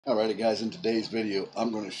Alrighty guys, in today's video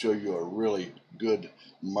I'm going to show you a really good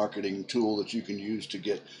marketing tool that you can use to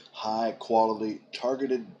get high quality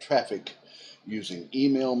targeted traffic using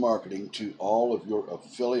email marketing to all of your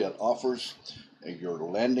affiliate offers, your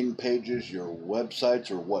landing pages, your websites,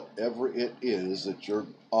 or whatever it is that you're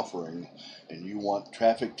offering and you want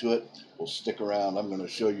traffic to it. Well, stick around. I'm going to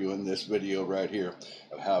show you in this video right here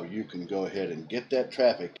of how you can go ahead and get that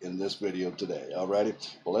traffic in this video today. Alrighty,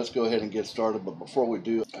 well, let's go ahead and get started. But before we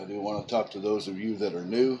do, I do want to talk to those of you that are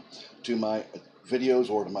new to my videos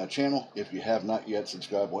or to my channel. If you have not yet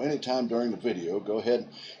subscribed, well, anytime during the video, go ahead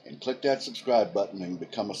and click that subscribe button and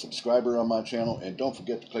become a subscriber on my channel. And don't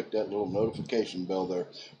forget to click that little notification bell there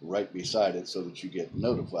right beside it so that you get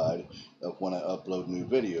notified of when I upload new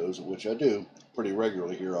videos, which I do pretty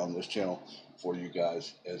regularly here on this channel for you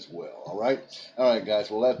guys as well. All right, guys,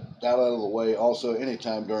 well, that out of the way. Also,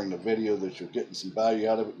 anytime during the video that you're getting some value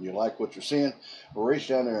out of it and you like what you're seeing, reach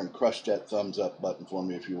down there and crush that thumbs up button for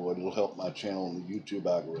me if you would. It'll help my channel and the YouTube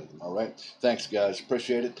algorithm. All right, thanks guys,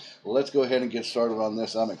 appreciate it. Well, let's go ahead and get started on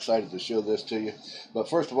this. I'm excited to show this to you, but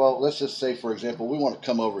first of all, let's just say, for example, we want to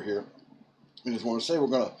come over here. We just want to say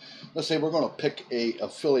let's say we're gonna pick a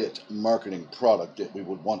affiliate marketing product that we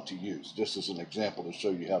would want to use, just as an example to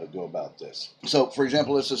show you how to go about this. So, for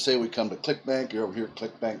example, let's just say we come to ClickBank. You're over here at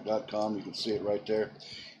ClickBank.com. You can see it right there.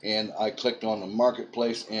 And I clicked on the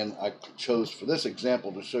marketplace, and I chose for this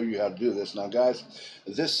example to show you how to do this. Now, guys,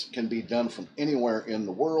 this can be done from anywhere in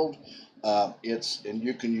the world. And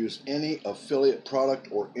you can use any affiliate product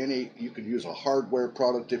or you can use a hardware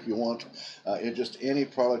product if you want. Just any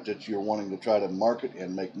product that you're wanting to try to market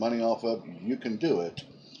and make money off of, you can do it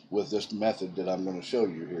with this method that I'm going to show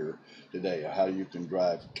you here today, how you can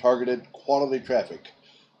drive targeted quality traffic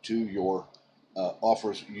to your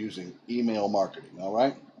offers using email marketing. All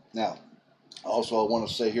right. Now, also, I want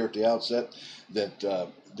to say here at the outset that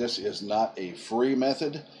this is not a free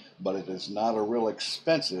method, but it is not a real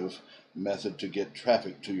expensive method to get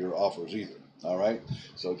traffic to your offers either. All right,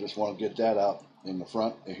 so just want to get that out in the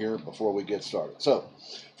front here before we get started. So,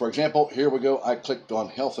 for example, here we go. I clicked on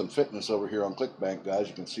health and fitness over here on ClickBank, guys.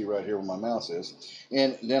 You can see right here where my mouse is,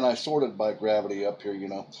 and then I sorted by gravity up here,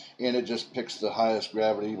 and it just picks the highest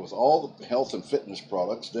gravity with all the health and fitness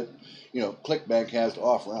products that ClickBank has to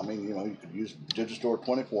offer. I mean, you could use Digistore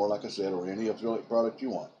 24, like I said, or any affiliate product you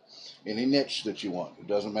want. Any niche that you want, it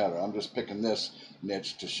doesn't matter. I'm just picking this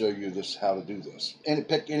niche to show you how to do this. And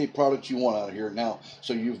pick any product you want out of here now.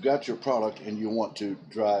 So you've got your product and you want to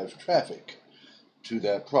drive traffic to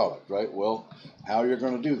that product, right? Well, how you're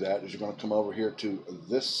going to do that is you're going to come over here to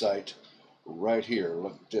this site right here.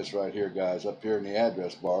 Look at this right here, guys. Up here in the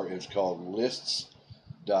address bar, it's called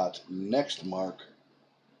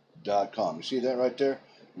lists.nextmark.com. You see that right there?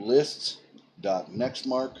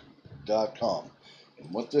 Lists.nextmark.com.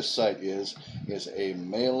 And what this site is a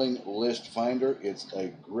mailing list finder. It's a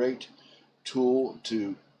great tool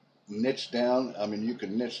to niche down. I mean, you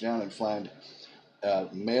can niche down and find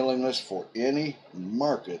mailing lists for any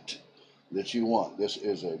market that you want. This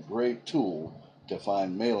is a great tool to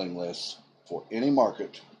find mailing lists for any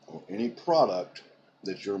market or any product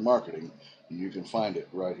that you're marketing. You can find it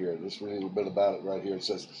right here. Just read a little bit about it right here. It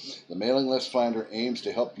says, the mailing list finder aims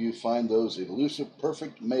to help you find those elusive,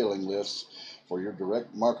 perfect mailing lists for your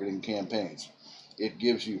direct marketing campaigns. It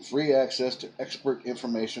gives you free access to expert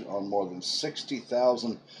information on more than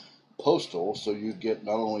 60,000 postal, so you get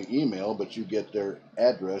not only email, but you get their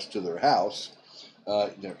address to their house,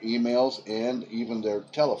 their emails, and even their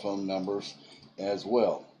telephone numbers as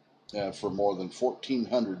well. For more than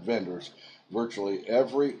 1,400 vendors, virtually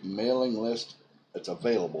every mailing list that's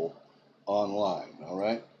available online. All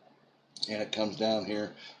right, and it comes down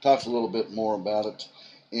here, talks a little bit more about it,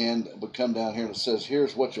 and we come down here and it says,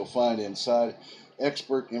 here's what you'll find inside.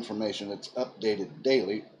 Expert information that's updated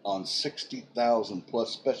daily on 60,000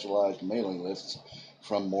 plus specialized mailing lists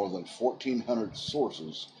from more than 1,400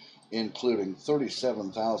 sources, including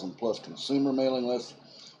 37,000 plus consumer mailing lists,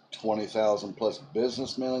 20,000 plus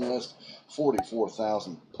business mailing lists,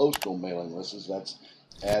 44,000 postal mailing lists, that's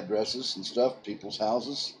addresses and stuff, people's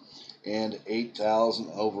houses, and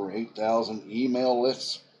over 8,000 email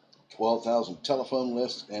lists, 12,000 telephone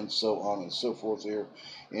lists, and so on and so forth here.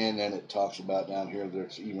 And then it talks about down here,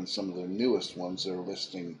 there's even some of the newest ones they're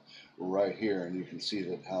listing right here. And you can see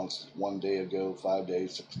that how it's 1 day ago, 5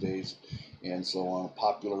 days, 6 days, and so on.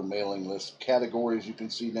 Popular mailing list categories you can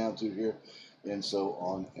see down through here, and so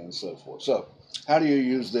on and so forth. So how do you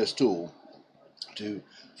use this tool to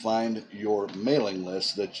find your mailing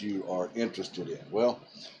list that you are interested in? Well,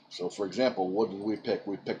 so for example, what did we pick?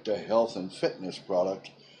 We picked a health and fitness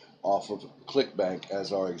product off of ClickBank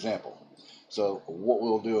as our example. So what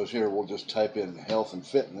we'll do is here we'll just type in health and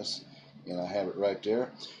fitness, and I have it right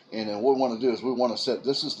there. And then what we want to do is we want to set,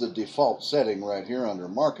 this is the default setting right here under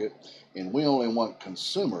market, and we only want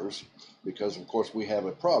consumers because of course we have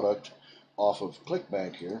a product off of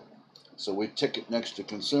CLICKBANK here. So we tick it next to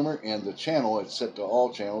consumer, and the channel, it's set to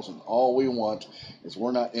all channels, and all we want is,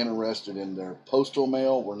 we're not interested in their postal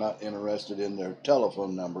mail, we're not interested in their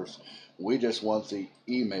telephone numbers, we just want the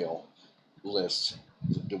email lists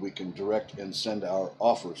that we can direct and send our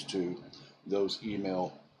offers to those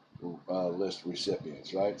email list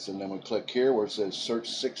recipients, right? So then we click here where it says search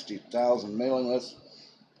 60,000 mailing lists,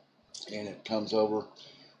 and it comes over,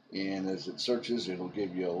 and as it searches, it'll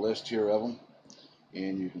give you a list here of them.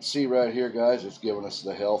 And you can see right here, guys, it's giving us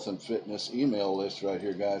the health and fitness email list right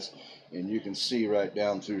here, guys. And you can see right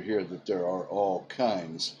down through here that there are all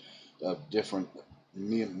kinds of different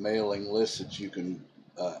mailing lists that you can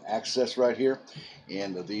access right here.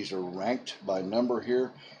 And these are ranked by number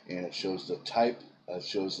here, and it shows the type, it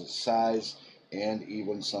shows the size, and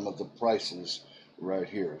even some of the prices right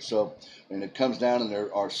here. So, and it comes down, and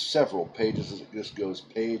there are several pages. It just goes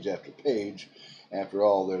page after page. After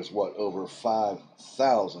all, there's what, over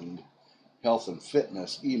 5,000 health and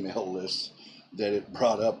fitness email lists that it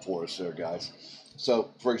brought up for us there, guys. So,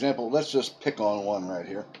 for example, let's just pick on one right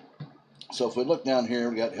here. So if we look down here,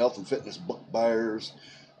 we got health and fitness book buyers,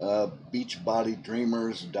 beach body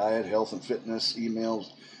dreamers, diet, health and fitness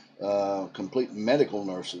emails, complete medical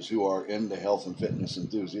nurses who are into health and fitness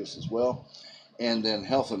enthusiasts as well, and then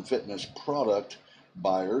health and fitness product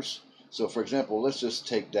buyers. So for example, let's just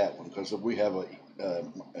take that one, because we have a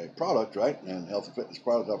product, right, and health and fitness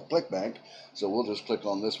product off CLICKBANK. So we'll just click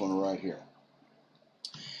on this one right here.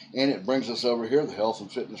 And it brings us over here, the health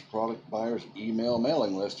and fitness product buyers email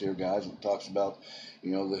mailing list here, guys. It talks about,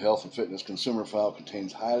 you know, the health and fitness consumer file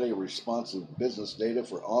contains highly responsive business data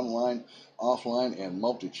for online, offline, and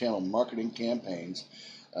multi-channel marketing campaigns.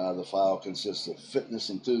 The file consists of fitness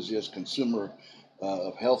enthusiasts, consumer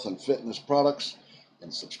of health and fitness products,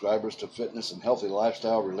 and subscribers to fitness and healthy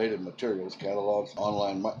lifestyle related materials, catalogs,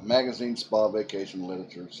 online magazines, spa, vacation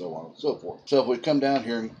literature, so on and so forth. So if we come down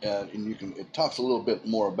here and you can, it talks a little bit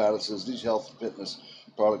more about it. It says these health and fitness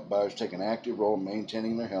product buyers take an active role in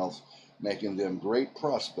maintaining their health, making them great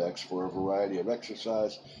prospects for a variety of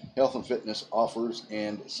exercise, health and fitness offers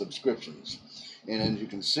and subscriptions. And as you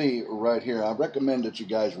can see right here, I recommend that you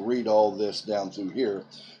guys read all this down through here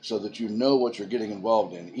so that you know what you're getting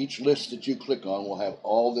involved in. Each list that you click on will have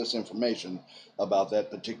all this information about that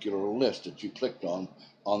particular list that you clicked on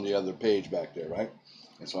the other page back there, right?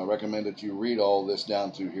 And so I recommend that you read all this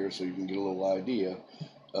down through here so you can get a little idea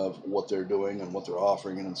of what they're doing and what they're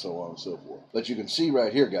offering and so on and so forth. But you can see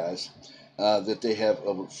right here, guys, that they have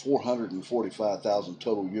over 445,000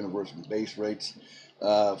 total universal base rates,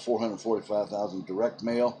 445,000 direct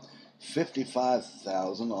mail,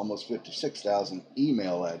 55,000, almost 56,000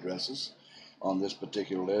 email addresses on this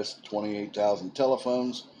particular list, 28,000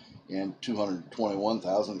 telephones, and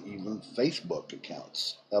 221,000 even Facebook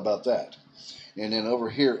accounts. How about that? And then over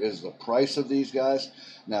here is the price of these guys.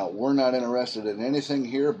 Now, we're not interested in anything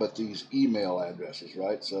here but these email addresses,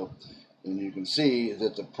 right? So, and you can see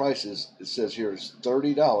that the prices, it says here, is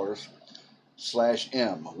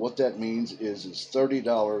 $30/M. What that means is it's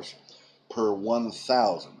 $30 per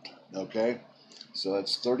 1,000, okay? So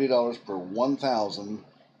it's $30 per 1,000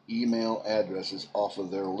 email addresses off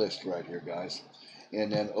of their list right here, guys.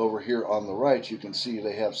 And then over here on the right, you can see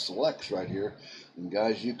they have selects right here. And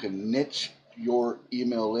guys, you can niche your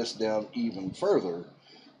email list down even further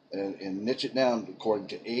and niche it down according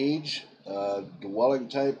to age, dwelling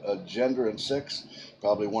type, gender, and sex.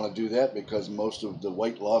 Probably want to do that because most of the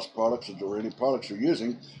weight loss products or any products you're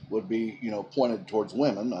using would be, you know, pointed towards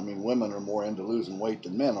women. I mean, women are more into losing weight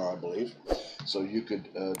than men are, I believe. So you could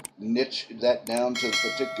niche that down to a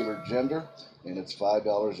particular gender, and it's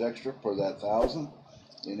 $5 extra per that 1,000.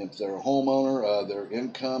 And if they're a homeowner, their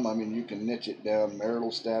income, I mean, you can niche it down,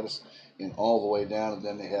 marital status, and all the way down. And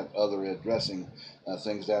then they have other addressing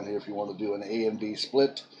things down here if you want to do an A and B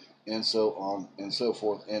split, and so on and so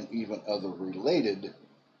forth, and even other related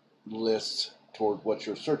lists toward what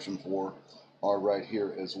you're searching for are right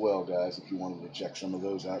here as well, guys. If you wanted to check some of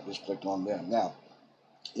those out, just click on them. Now,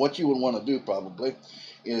 what you would want to do probably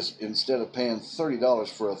is, instead of paying $30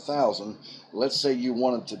 for 1,000, let's say you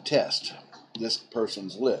wanted to test this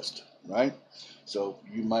person's list, right? So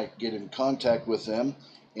you might get in contact with them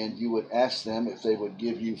and you would ask them if they would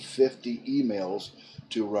give you 50 emails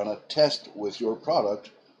to run a test with your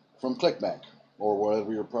product from CLICKBANK or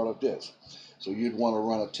whatever your product is. So you'd want to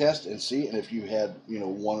run a test and see, and if you had, you know,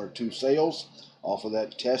 1 or 2 sales off of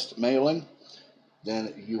that test mailing,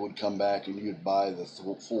 then you would come back and you'd buy the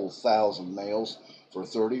full 1,000 mails for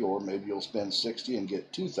 30, or maybe you'll spend 60 and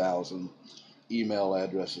get 2,000 email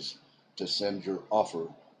addresses to send your offer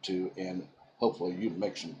to, and hopefully you'd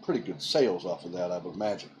make some pretty good sales off of that, I would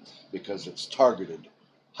imagine, because it's targeted,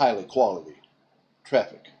 highly quality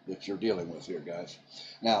traffic that you're dealing with here, guys.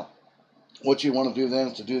 Now, what you want to do then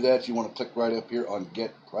is, to do that, you want to click right up here on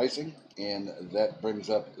Get Pricing, and that brings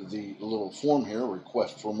up the little form here,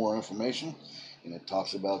 Request for More Information, and it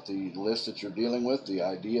talks about the list that you're dealing with, the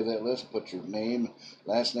ID of that list. Put your name,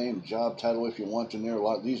 last name, job title if you want in there.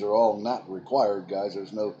 These are all not required, guys.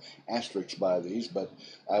 There's no asterisks by these, but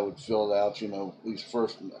I would fill it out, at least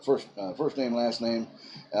first name, last name.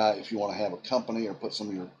 If you want to have a company, or put some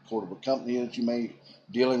of your sort of a company that you may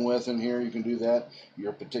dealing with in here, you can do that.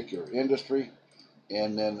 Your particular industry,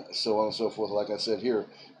 and then so on and so forth. Like I said here,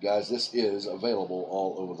 guys, this is available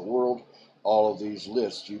all over the world. All of these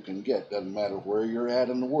lists you can get. Doesn't matter where you're at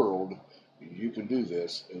in the world, you can do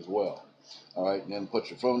this as well. All right, and then put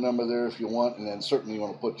your phone number there if you want, and then certainly you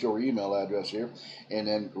want to put your email address here. And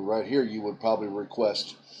then right here you would probably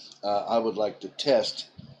request, I would like to test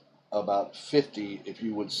about 50, if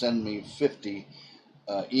you would send me 50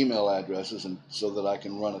 email addresses, and so that I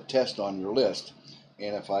can run a test on your list.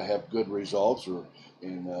 And if I have good results or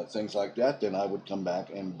things like that, then I would come back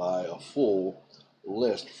and buy a full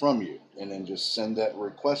list from you, and then just send that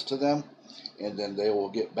request to them, and then they will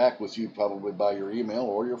get back with you, probably by your email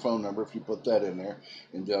or your phone number if you put that in there,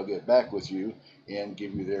 and they'll get back with you and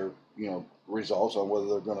give you their results on whether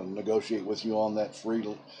they're going to negotiate with you on that free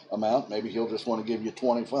amount. Maybe he'll just want to give you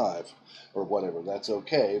 25 or whatever. That's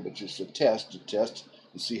okay, but just to test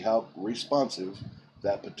and see how responsive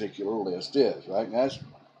that particular list is, right, guys?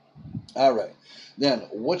 All right, then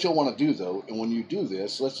what you'll want to do though, and when you do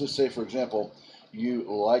this, let's just say, for example, you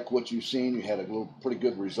like what you've seen, you had a pretty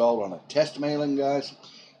good result on a test mailing, guys,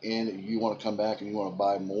 and you want to come back and you want to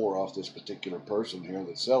buy more off this particular person here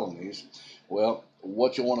that's selling these. Well,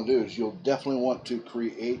 what you'll want to do is you'll definitely want to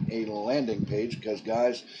create a landing page, because,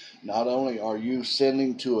 guys, not only are you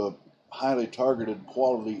sending to a highly targeted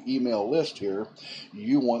quality email list here,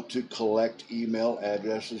 you want to collect email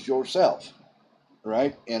addresses yourself,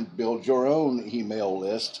 right, and build your own email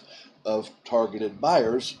list of targeted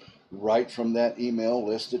buyers right from that email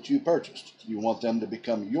list that you purchased. You want them to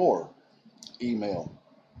become your email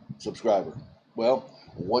subscriber. Well,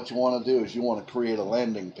 what you want to do is you want to create a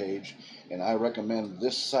landing page, and I recommend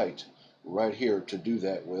this site right here to do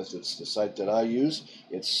that with. It's the site that I use.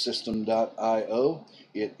 It's system.io.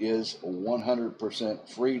 It is 100%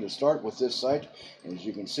 free to start with this site. And as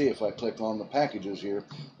you can see, if I click on the packages here,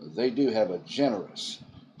 they do have a generous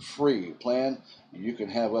free plan. You can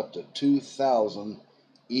have up to 2,000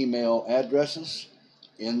 email addresses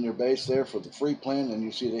in your base there for the free plan. And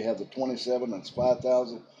you see they have the 27, that's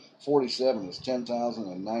 5,000, 47 is 10,000,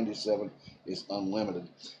 and 97 is unlimited.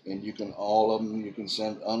 And you can, all of them, you can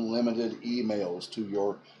send unlimited emails to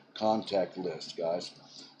your contact list, guys.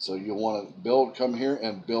 So you want to come here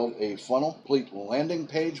and build a funnel, complete landing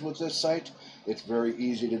page with this site. It's very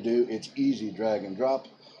easy to do. It's easy drag and drop.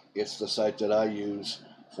 It's the site that I use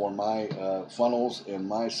for my funnels and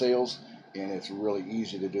my sales, and it's really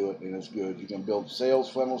easy to do it, and it's good. You can build sales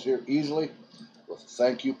funnels here easily with a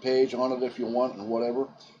thank you page on it if you want, and whatever,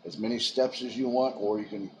 as many steps as you want, or you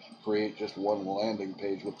can create just one landing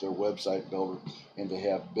page with their website builder, and they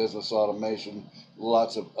have business automation,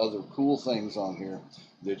 lots of other cool things on here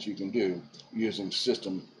that you can do using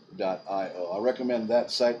system.io. I recommend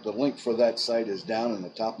that site. The link for that site is down in the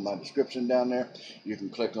top of my description down there. You can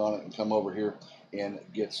click on it and come over here and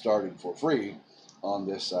get started for free on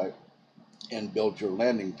this site and build your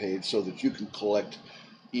landing page so that you can collect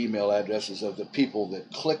email addresses of the people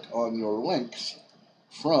that click on your links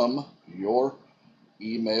from your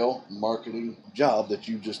email marketing job that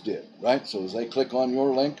you just did, right? So as they click on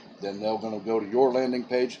your link, then they're going to go to your landing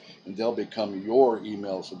page and they'll become your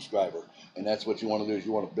email subscriber. And that's what you want to do, is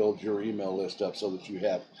you want to build your email list up so that you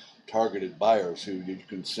have targeted buyers who you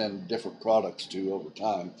can send different products to over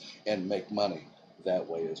time and make money that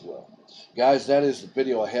way as well. Guys, that is the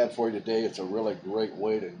video I had for you today. It's a really great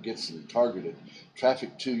way to get some targeted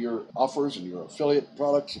traffic to your offers and your affiliate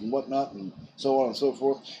products and whatnot, and so on and so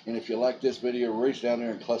forth. And if you like this video, reach down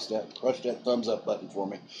there and crush that thumbs up button for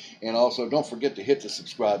me. And also, don't forget to hit the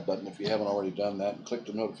subscribe button if you haven't already done that, and click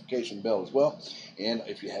the notification bell as well. And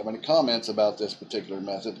if you have any comments about this particular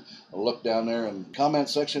method, look down there in the comment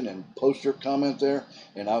section and post your comment there,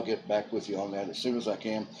 and I'll get back with you on that as soon as I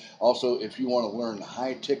can. Also, if you want to learn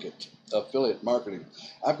high ticket affiliate marketing,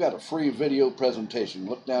 I've got a free video presentation.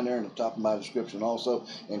 Look down there in the top of my description also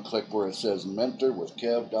and click where it says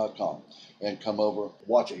mentorwithkev.com and come over,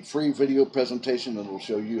 watch a free video presentation, and it'll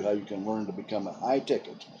show you how you can learn to become a high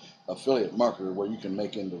ticket affiliate marketer where you can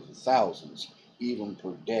make into the thousands even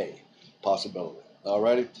per day possibility.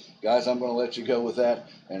 Alrighty, guys, I'm going to let you go with that,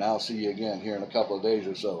 and I'll see you again here in a couple of days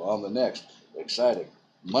or so on the next exciting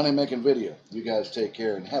money making video. You guys take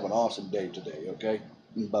care and have an awesome day today, okay?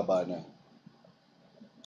 Bye bye now.